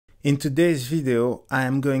In today's video, I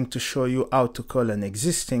am going to show you how to call an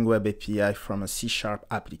existing web API from a C#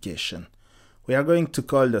 application. We are going to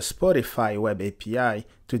call the Spotify web API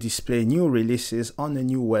to display new releases on a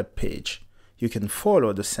new web page. You can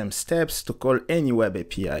follow the same steps to call any web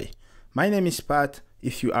API. My name is Pat.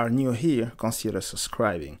 If you are new here, consider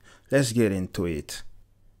subscribing. Let's get into it.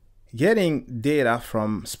 Getting data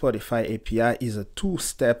from Spotify API is a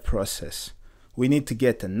two-step process. We need to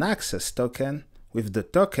get an access token. With the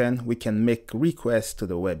token, we can make requests to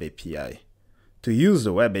the web API. To use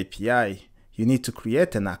the web API, you need to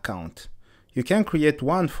create an account. You can create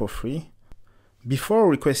one for free. Before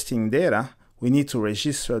requesting data, we need to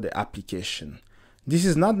register the application. This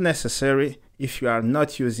is not necessary if you are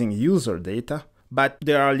not using user data, but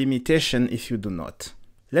there are limitations if you do not.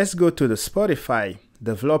 Let's go to the Spotify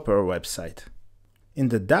developer website. In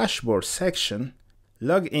the dashboard section,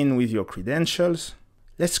 log in with your credentials.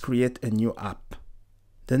 Let's create a new app.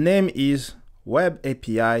 The name is Web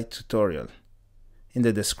API Tutorial. In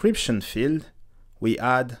the description field, we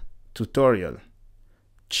add Tutorial.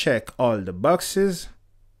 Check all the boxes.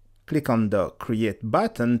 Click on the Create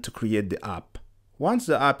button to create the app. Once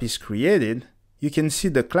the app is created, you can see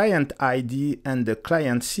the client ID and the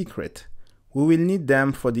client secret. We will need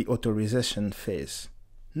them for the authorization phase.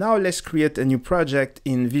 Now let's create a new project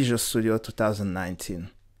in Visual Studio 2019.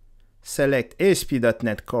 Select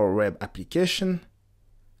ASP.NET Core Web Application.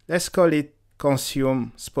 Let's call it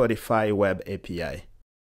Consume Spotify Web API.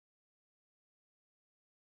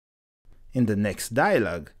 In the next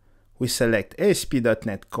dialog, we select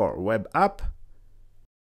ASP.NET Core Web App.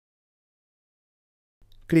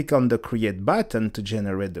 Click on the Create button to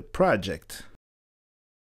generate the project.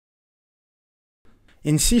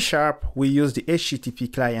 In C#, we use the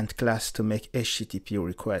HttpClient class to make HTTP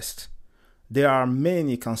requests. There are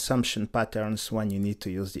many consumption patterns when you need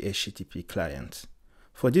to use the HTTP client.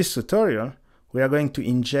 For this tutorial, we are going to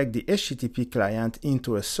inject the HTTP client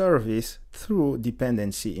into a service through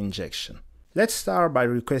dependency injection. Let's start by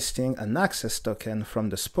requesting an access token from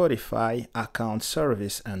the Spotify account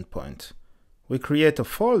service endpoint. We create a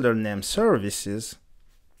folder named Services.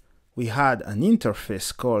 We add an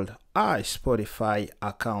interface called IHttpClientFactory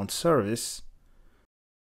account service.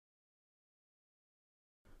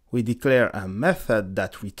 We declare a method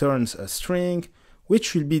that returns a string,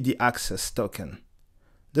 which will be the access token.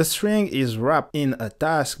 The string is wrapped in a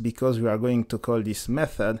task because we are going to call this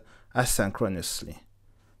method asynchronously.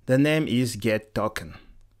 The name is getToken.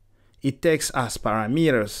 It takes as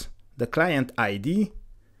parameters the client ID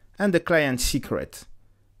and the client secret.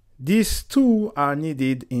 These two are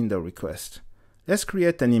needed in the request. Let's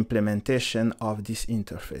create an implementation of this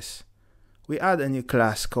interface. We add a new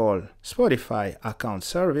class called Spotify account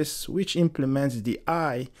service, which implements the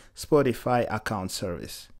IHttpClientFactory account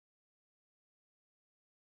service.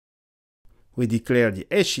 We declare the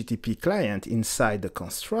HTTP client inside the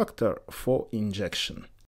constructor for injection.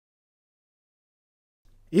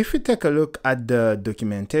 If we take a look at the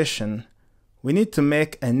documentation, we need to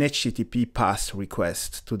make an HTTP path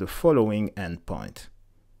request to the following endpoint.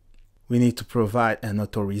 We need to provide an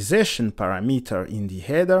authorization parameter in the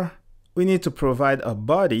header. We need to provide a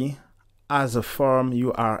body as a form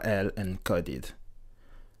URL encoded.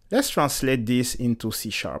 Let's translate this into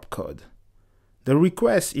C# code. The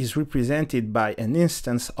request is represented by an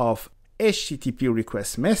instance of HTTP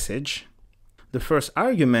request message. The first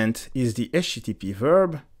argument is the HTTP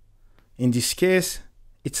verb. In this case,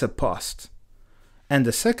 it's a post. And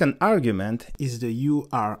the second argument is the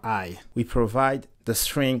URI. We provide the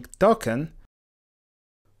string token,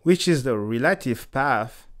 which is the relative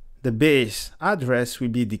path. The base address will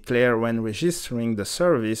be declared when registering the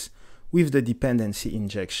service with the dependency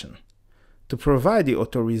injection. To provide the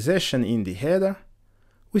authorization in the header,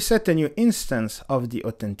 we set a new instance of the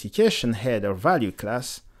authentication header value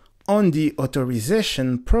class on the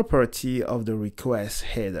authorization property of the request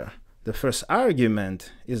header. The first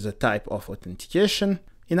argument is the type of authentication.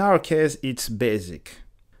 In our case, it's basic.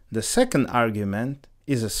 The second argument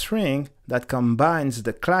is a string that combines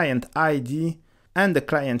the client ID and the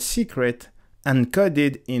client secret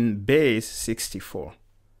encoded in base 64.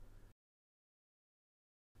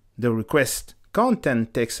 The request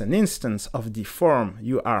content takes an instance of the form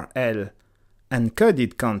URL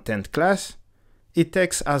encoded content class. It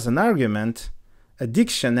takes as an argument a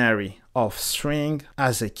dictionary of string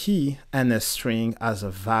as a key and a string as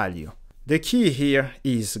a value. The key here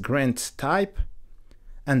is grant type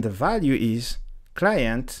and the value is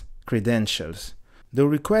client credentials. The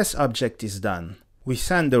request object is done. We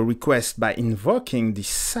send the request by invoking the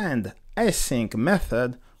send async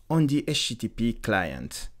method on the HTTP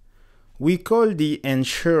client. we call the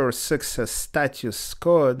ensure success status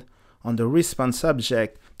code on the response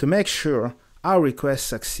object to make sure our request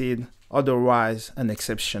succeeds, otherwise an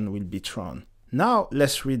exception will be thrown. Now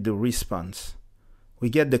let's read the response.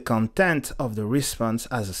 We get the content of the response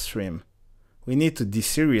as a stream. We need to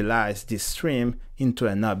deserialize this stream into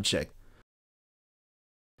an object.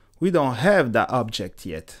 We don't have that object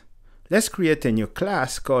yet. Let's create a new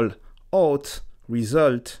class called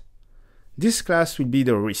HttpResult. This class will be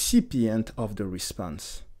the recipient of the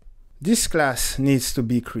response. This class needs to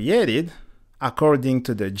be created according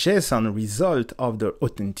to the JSON result of the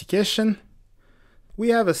authentication. We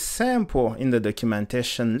have a sample in the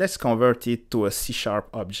documentation. Let's convert it to a C#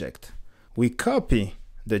 object. We copy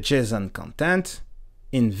the JSON content.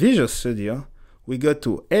 In Visual Studio, we go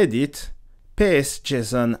to Edit, Paste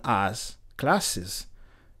JSON as Classes.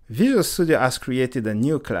 Visual Studio has created a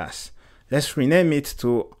new class. Let's rename it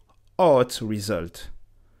to HttpResult.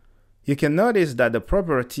 You can notice that the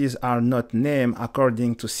properties are not named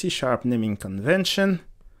according to C# naming convention.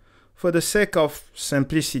 For the sake of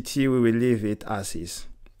simplicity, we will leave it as is.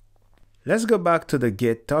 Let's go back to the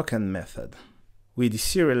getToken method. We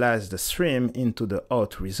deserialize the stream into the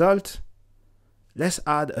HttpResult. Let's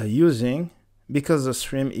add a using because the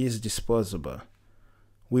stream is disposable.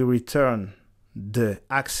 We return the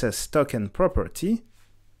access token property.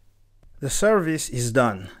 The service is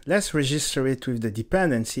done. Let's register it with the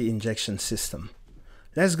dependency injection system.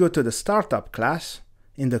 Let's go to the startup class.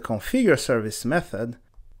 In the configure service method,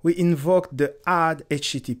 we invoke the add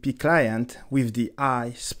HttpClient with the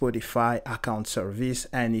IHttpClientFactory account service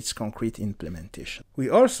and its concrete implementation. We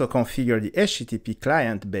also configure the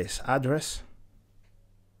HttpClient base address.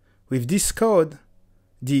 With this code,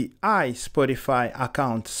 the IHttpClientFactory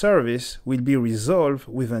account service will be resolved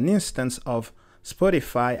with an instance of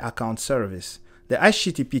Spotify account service. The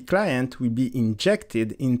HTTP client will be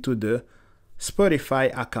injected into the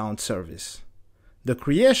Spotify account service. The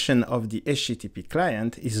creation of the HTTP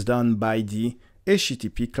client is done by the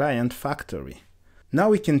HttpClientFactory. Now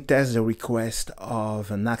we can test the request of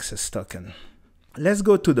an access token. Let's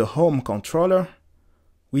go to the home controller.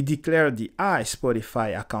 We declare the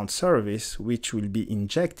IHttpClientFactory account service, which will be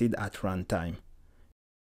injected at runtime.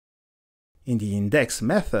 In the index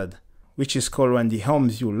method, which is called when the home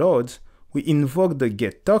view loads, we invoke the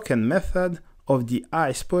getToken method of the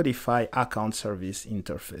IHttpClientFactory account service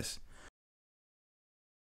interface.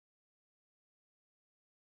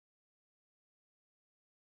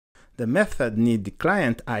 The method needs the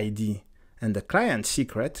client ID and the client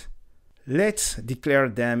secret. Let's declare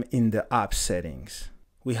them in the app settings.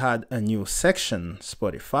 We add a new section,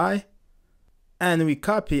 Spotify, and we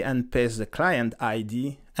copy and paste the client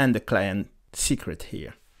ID and the client secret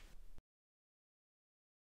here.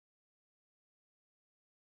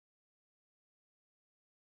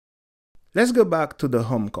 Let's go back to the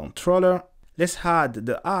home controller. Let's add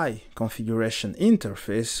the configuration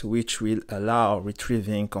interface, which will allow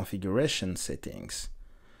retrieving configuration settings.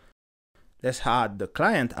 Let's add the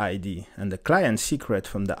client ID and the client secret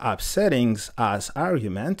from the app settings as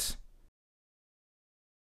arguments.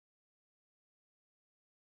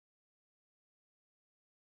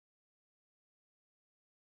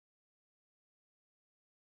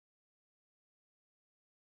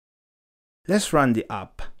 Let's run the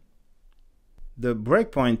app. The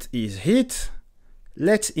breakpoint is hit.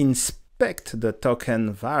 Let's inspect the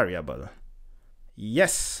token variable.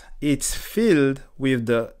 Yes, it's filled with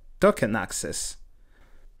the token access.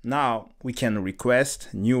 Now we can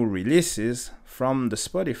request new releases from the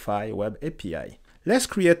Spotify web API. Let's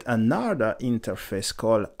create another interface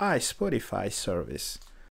called IHttpClientFactory service.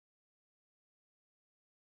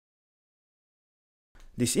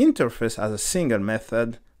 This interface has a single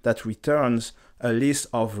method that returns a list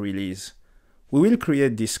of releases. We will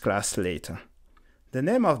create this class later. The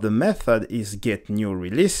name of the method is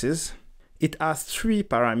getNewReleases. It has 3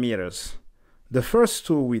 parameters. The first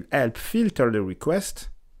 2 will help filter the request,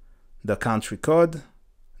 the country code,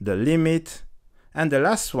 the limit, and the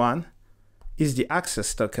last one is the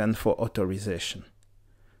access token for authorization.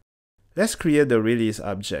 Let's create the release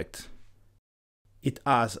object. It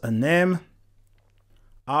has a name,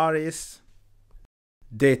 artist,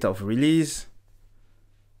 date of release,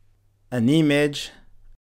 an image,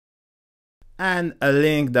 and a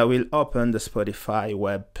link that will open the Spotify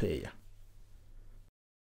web player.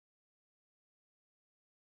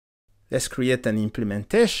 Let's create an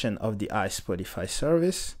implementation of the IHttpClientFactory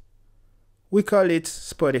service. We call it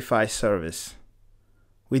Spotify service.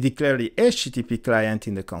 We declare the HTTP client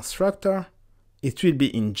in the constructor. It will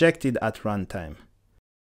be injected at runtime.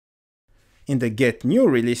 In the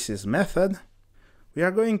getNewReleases method, We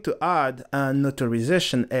are going to add an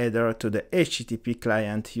authorization header to the HTTP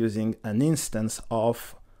client using an instance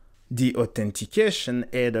of the authentication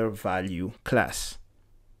header value class.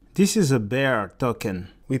 This is a bearer token.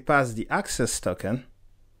 We pass the access token.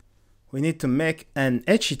 We need to make an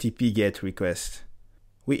HTTP GET request.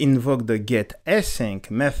 We invoke the getAsync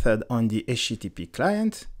method on the HTTP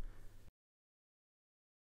client.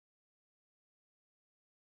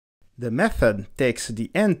 The method takes the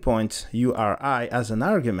endpoint URI as an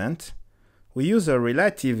argument. We use a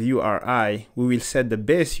relative URI. We will set the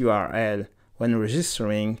base URL when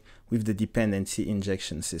registering with the dependency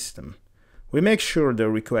injection system. We make sure the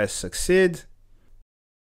request succeeds.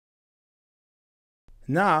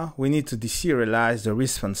 Now we need to deserialize the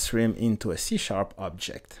response stream into a C#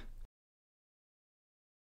 object.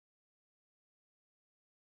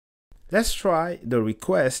 Let's try the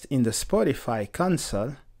request in the Spotify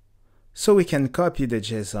console so we can copy the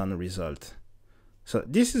JSON result. So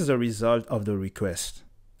this is the result of the request.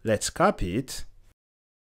 Let's copy it.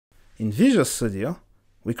 In Visual Studio,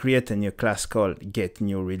 we create a new class called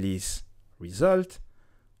getNewReleaseResult.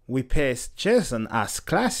 We paste JSON as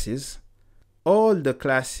classes. All the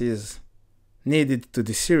classes needed to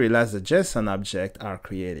deserialize the JSON object are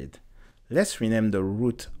created. Let's rename the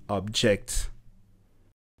root object.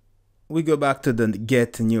 We go back to the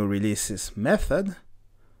getNewReleases method.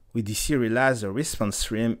 We deserialize the response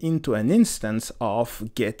stream into an instance of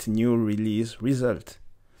getNewReleaseResult.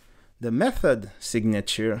 The method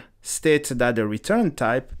signature states that the return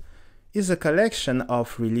type is a collection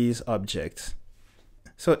of release objects.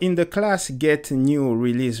 So in the class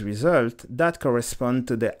getNewReleaseResult, that corresponds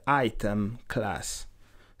to the item class.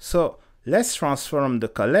 So let's transform the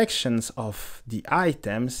collections of the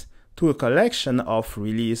items to a collection of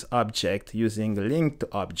release objects using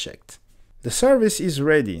LinkToObject. The service is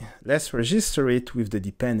ready. Let's register it with the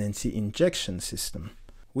dependency injection system.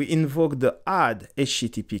 We invoke the add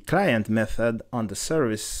HttpClient method on the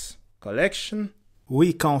service collection.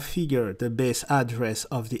 We configure the base address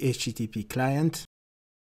of the HTTP client.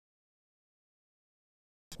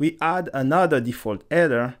 We add another default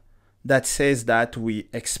header that says that we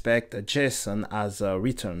expect a JSON as a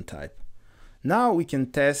return type. Now we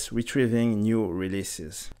can test retrieving new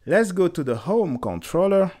releases. Let's go to the home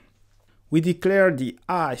controller. We declare the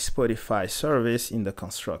IHttpClientFactory service in the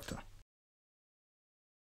constructor.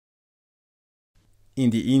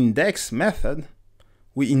 In the index method,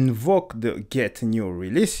 we invoke the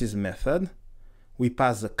getNewReleases method. We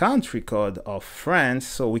pass the country code of France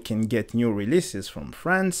so we can get new releases from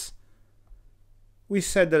France. We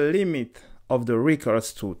set the limit of the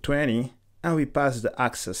records to 20 and we pass the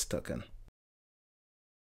access token.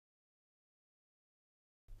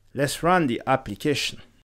 Let's run the application.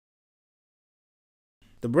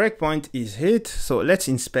 The breakpoint is hit, so let's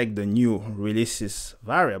inspect the new releases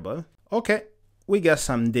variable. Okay, we got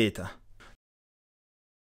some data.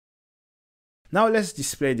 Now let's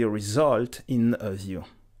display the result in a view.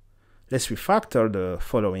 Let's refactor the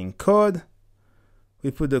following code.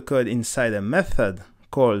 We put the code inside a method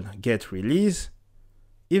called getRelease.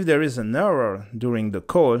 If there is an error during the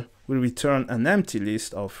call, we return an empty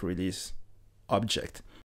list of release object.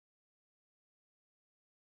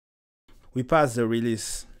 We pass the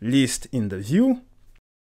release list in the view.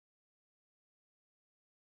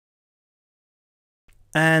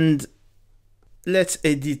 And let's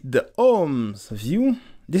edit the home's view.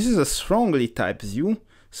 This is a strongly typed view,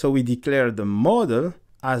 so we declare the model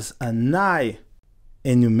as an I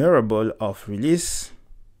enumerable of release.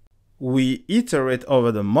 We iterate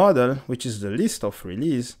over the model, which is the list of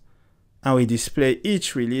release, and we display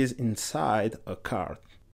each release inside a card.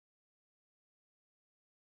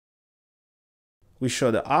 We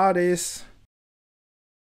show the artist,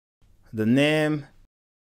 the name,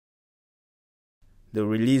 the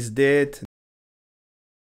release date,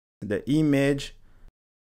 the image,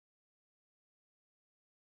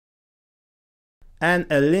 and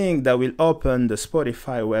a link that will open the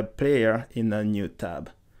Spotify web player in a new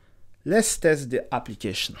tab. Let's test the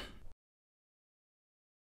application.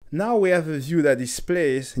 Now we have a view that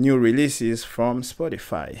displays new releases from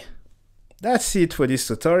Spotify. That's it for this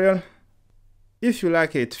tutorial. If you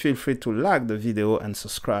like it, feel free to like the video and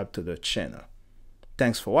subscribe to the channel.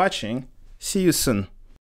 Thanks for watching. See you soon.